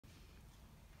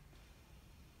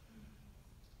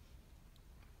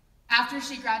After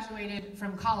she graduated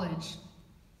from college,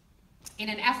 in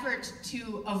an effort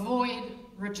to avoid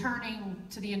returning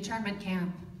to the internment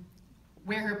camp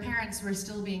where her parents were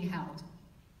still being held,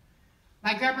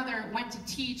 my grandmother went to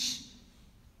teach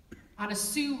on a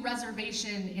Sioux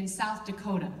reservation in South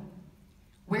Dakota,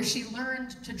 where she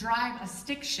learned to drive a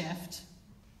stick shift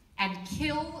and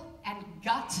kill and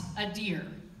gut a deer.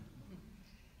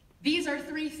 These are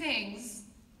three things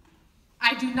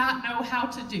I do not know how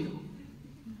to do,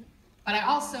 but I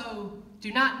also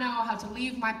do not know how to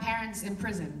leave my parents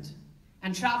imprisoned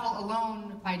and travel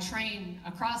alone by train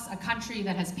across a country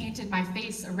that has painted my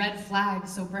face a red flag,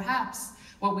 so perhaps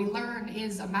what we learn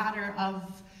is a matter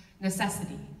of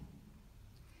necessity.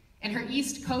 In her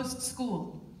East Coast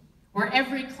school, where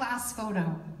every class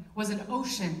photo was an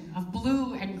ocean of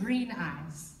blue and green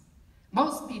eyes,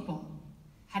 most people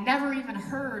had never even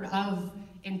heard of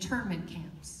internment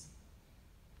camps.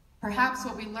 Perhaps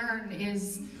what we learn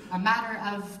is a matter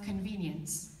of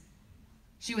convenience.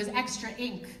 She was extra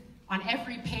ink on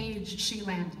every page she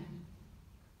landed.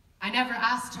 I never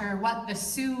asked her what the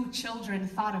Sioux children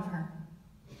thought of her.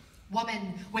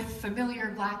 Woman with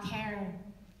familiar black hair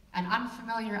and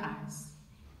unfamiliar eyes.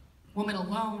 Woman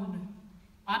alone,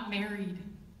 unmarried,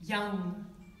 young,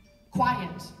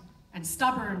 quiet and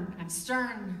stubborn and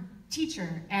stern,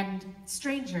 teacher and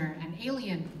stranger and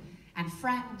alien and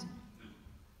friend.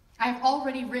 I have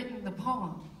already written the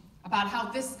poem about how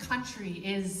this country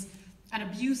is an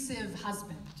abusive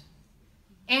husband,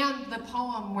 and the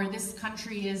poem where this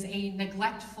country is a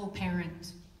neglectful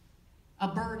parent, a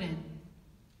burden,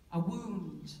 a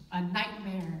wound, a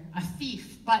nightmare, a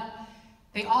thief, but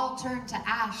they all turn to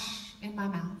ash in my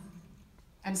mouth.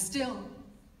 And still,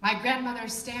 my grandmother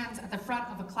stands at the front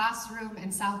of a classroom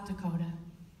in South Dakota.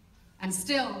 And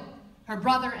still, her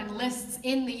brother enlists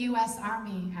in the US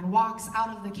Army and walks out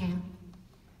of the camp.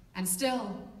 And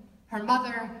still, her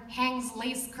mother hangs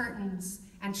lace curtains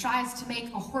and tries to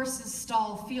make a horse's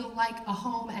stall feel like a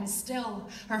home, and still,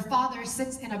 her father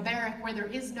sits in a barrack where there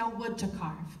is no wood to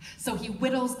carve. So he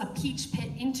whittles a peach pit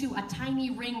into a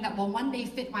tiny ring that will one day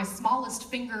fit my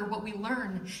smallest finger. What we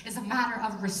learn is a matter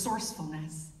of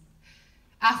resourcefulness.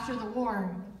 After the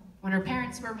war, when her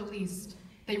parents were released,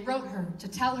 they wrote her to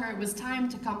tell her it was time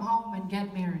to come home and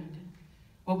get married.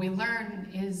 What we learn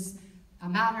is a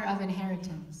matter of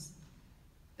inheritance.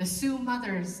 The Sioux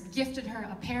mothers gifted her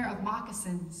a pair of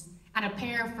moccasins and a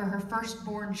pair for her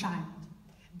firstborn child.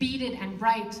 Beaded and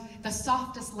bright, the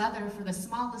softest leather for the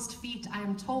smallest feet, I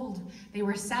am told they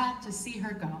were sad to see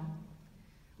her go.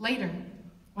 Later,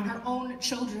 when her own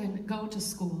children go to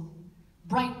school,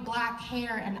 bright black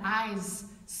hair and eyes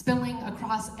spilling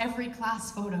across every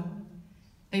class photo,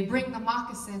 they bring the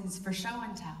moccasins for show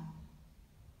and tell.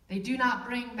 They do not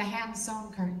bring the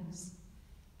hand-sewn curtains.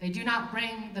 They do not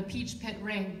bring the peach pit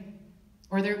ring,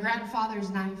 or their grandfather's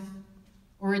knife,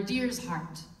 or a deer's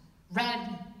heart,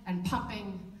 red and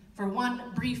pumping for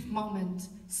one brief moment,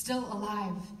 still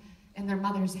alive in their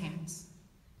mother's hands.